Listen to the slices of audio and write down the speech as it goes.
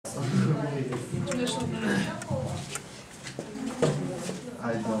Okay,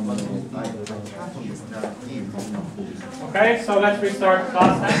 so let's restart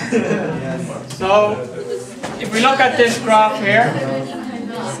class now. So, if we look at this graph here,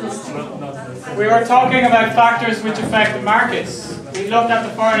 we were talking about factors which affect the markets. We looked at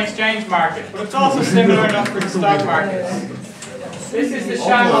the foreign exchange market, but it's also similar enough for the stock markets. This is the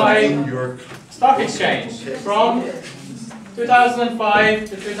Shanghai Stock Exchange from 2005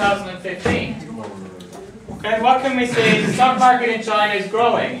 to 2015. Okay, what can we see? The stock market in China is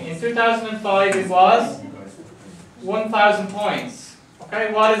growing. In 2005 it was 1,000 points.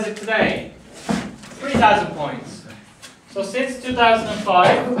 Okay, what is it today? 3,000 points. So since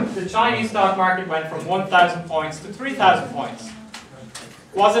 2005, the Chinese stock market went from 1,000 points to 3,000 points.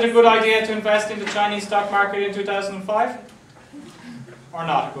 Was it a good idea to invest in the Chinese stock market in 2005? Or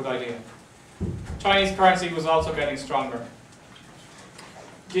not a good idea? Chinese currency was also getting stronger.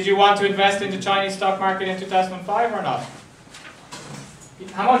 Did you want to invest in the Chinese stock market in 2005 or not?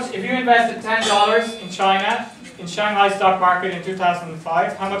 How much, if you invested $10 in China, in Shanghai stock market in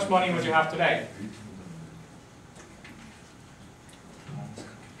 2005, how much money would you have today?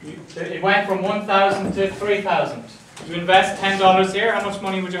 It went from 1,000 to 3,000. You invest $10 here, how much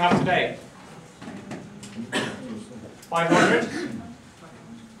money would you have today? 500?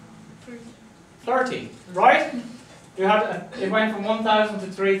 30, right? You had it went from 1,000 to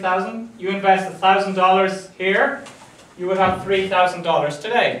 3,000. You invest $1,000 here, you would have $3,000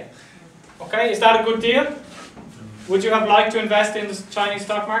 today. Okay, is that a good deal? Would you have liked to invest in the Chinese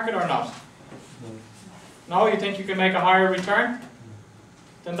stock market or not? No, you think you can make a higher return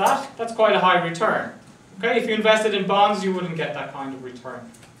than that? That's quite a high return. Okay, if you invested in bonds, you wouldn't get that kind of return.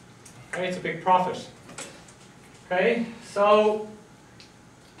 Okay, it's a big profit. Okay, so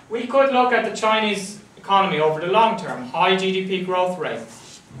we could look at the Chinese economy over the long term. High GDP growth rate.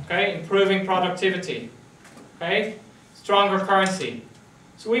 Okay, improving productivity. Okay, stronger currency.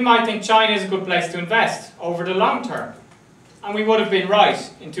 So we might think China is a good place to invest over the long term. And we would have been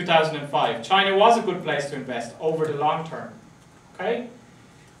right in 2005. China was a good place to invest over the long term. Okay?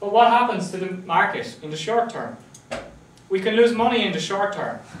 But what happens to the market in the short term? We can lose money in the short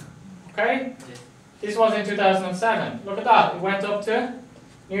term. Okay? This was in 2007. Look at that. It went up to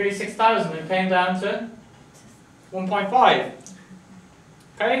nearly 6,000 and came down to 1.5.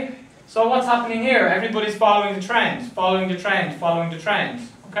 Okay? So what's happening here? Everybody's following the trend, following the trend, following the trend.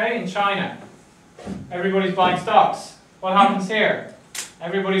 Okay? In China. Everybody's buying stocks. What happens here?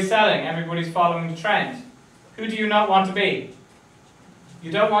 Everybody's selling, everybody's following the trend. Who do you not want to be?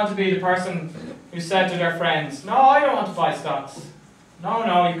 You don't want to be the person who said to their friends, no, I don't want to buy stocks. No,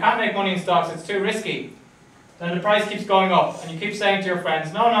 no, you can't make money in stocks, it's too risky. Then the price keeps going up, and you keep saying to your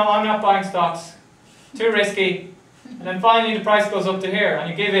friends, no, no, I'm not buying stocks. Too risky. And then finally the price goes up to here, and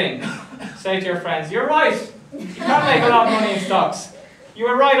you give in. Say to your friends, you're right. You can't make a lot of money in stocks. You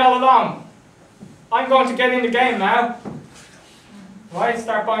were right all along. I'm going to get in the game now. Right?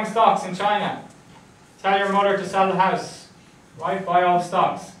 Start buying stocks in China. Tell your mother to sell the house. Right? Buy all the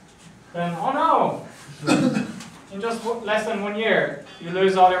stocks. Then, oh no! In just less than 1 year, you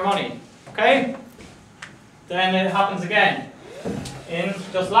lose all your money. Okay? Then it happens again. In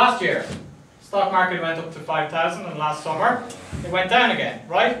just last year, stock market went up to 5,000, and last summer it went down again,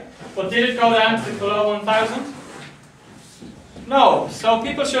 right? But did it go down to below 1,000? No. So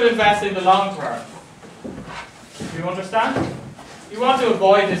people should invest in the long term. Do you understand? You want to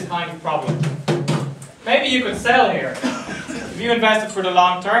avoid this kind of problem. Maybe you could sell here. If you invested for the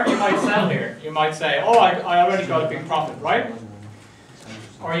long term, you might sell here. You might say, oh, I already got a big profit, right?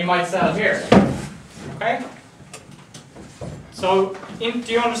 Or you might sell here. Okay? So, do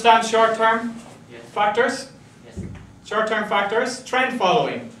you understand short-term factors? Yes. Short-term factors, trend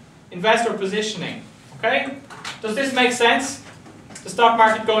following, investor positioning. Okay? Does this make sense? The stock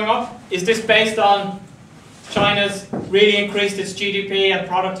market going up? Is this based on China's really increased its GDP and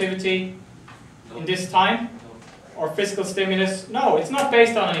productivity in this time? Or fiscal stimulus? No, it's not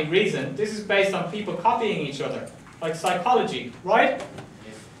based on any reason. This is based on people copying each other, like psychology, right?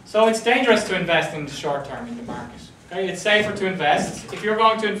 Yes. So it's dangerous to invest in the short term in the market. Okay? It's safer to invest. If you're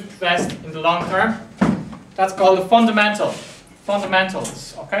going to invest in the long term, that's called the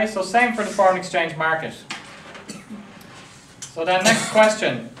fundamentals. Okay? So same for the foreign exchange market. So then next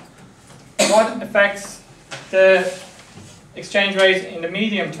question. What affects the exchange rate in the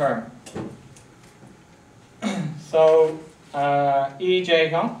medium term? So,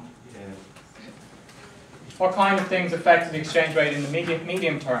 EJ, huh? Yeah. What kind of things affect the exchange rate in the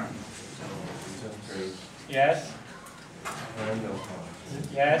medium term? Yes.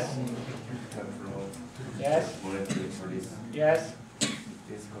 Yes. Yes. Yes.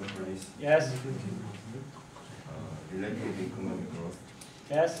 fiscal policy. Yes. Related economic growth.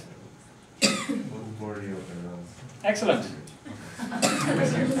 Yes. Portfolio balance. Excellent.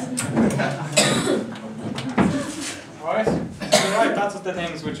 Right. Right. That's the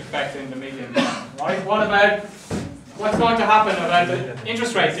things which affect in the medium term. Right. What about what's going to happen about the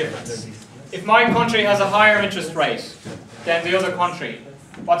interest rate difference? If my country has a higher interest rate than the other country,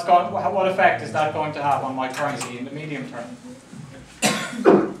 what effect is that going to have on my currency in the medium term?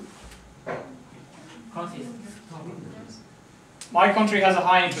 My country has a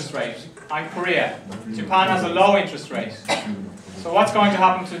high interest rate. I'm Korea. Japan has a low interest rate. So what's going to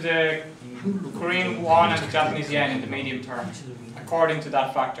happen to the Korean won and the Japanese yen in the medium term, according to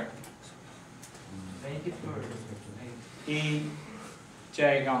that factor? E,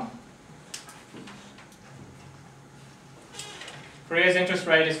 J, Yong. Korea's interest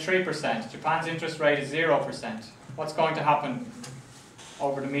rate is 3%. Japan's interest rate is 0%. What's going to happen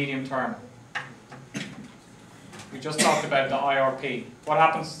over the medium term? We just talked about the IRP. What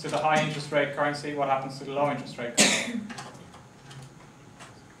happens to the high interest rate currency? What happens to the low interest rate currency?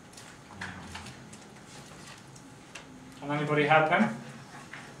 Can anybody help him?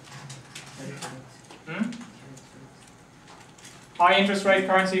 High interest rate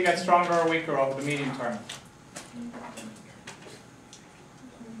currency gets stronger or weaker over the medium term?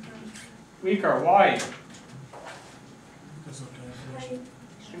 Weaker. Why?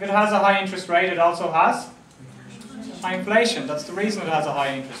 If it has a high interest rate, it also has high inflation. That's the reason it has a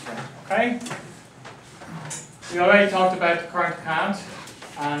high interest rate. Okay? We already talked about the current account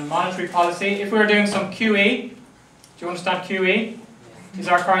and monetary policy. If we were doing some QE, do you understand QE? Is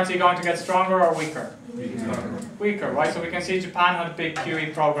our currency going to get stronger or weaker? Weaker, right? So we can see Japan had a big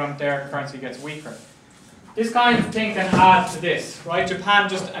QE program, their currency gets weaker. This kind of thing can add to this, right? Japan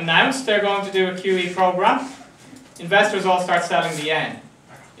just announced they're going to do a QE program. Investors all start selling the yen.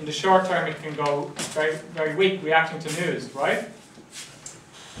 In the short term, it can go very, very weak, reacting to news, right?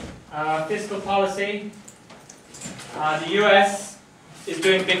 Fiscal policy. The US is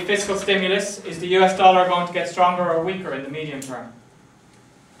doing big fiscal stimulus. Is the US dollar going to get stronger or weaker in the medium term?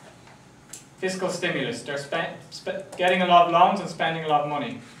 Fiscal stimulus. They're getting a lot of loans and spending a lot of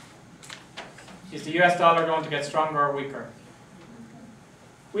money. Is the US dollar going to get stronger or weaker?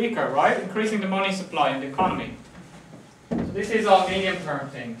 Weaker, right? Increasing the money supply in the economy. So this is all medium term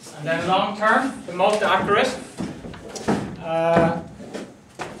things. And then long term, the most accurate,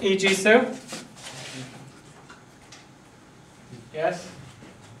 e.g. Sue? Yes?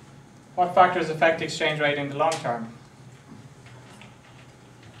 What factors affect the exchange rate in the long term?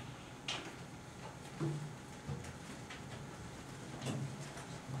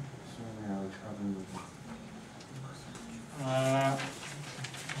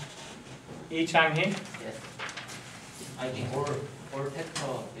 E. Chang-hee? Yes. I think all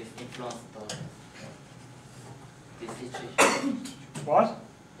factor is influence this situation. What?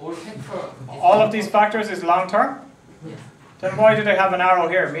 All factor. All of these factors is long term? Yes. Then why do they have an arrow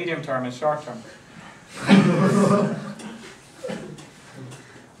here? Medium term and short term.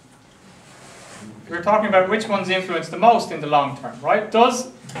 We're talking about which ones influence the most in the long term, right?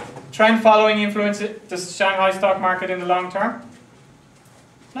 Does trend following influence the Shanghai stock market in the long term?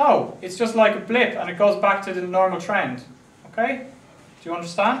 No, it's just like a blip and it goes back to the normal trend. Okay? Do you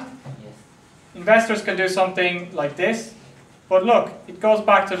understand? Yes. Investors can do something like this, but look, it goes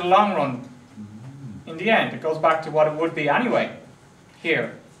back to the long run. In the end, it goes back to what it would be anyway.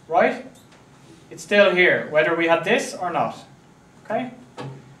 Here, right? It's still here, whether we had this or not. Okay?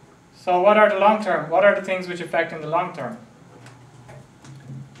 So what are the long term? What are the things which affect in the long term?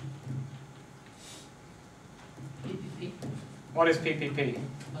 PPP. What is PPP?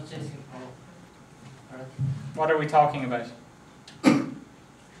 Purchasing power. What are we talking about?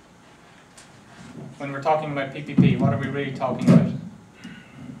 When we're talking about PPP, what are we really talking about?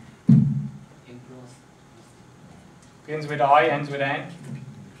 Influence. Begins with I, ends with N.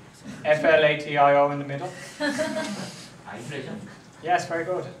 FLATIO in the middle. Inflation. Yes, very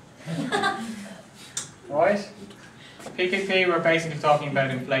good. Right? PPP, we're basically talking about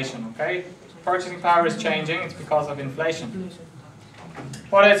inflation, okay? Purchasing power is changing, it's because of inflation.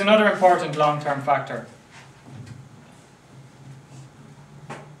 What is another important long-term factor?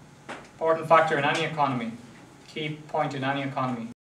 Important factor in any economy. Key point in any economy.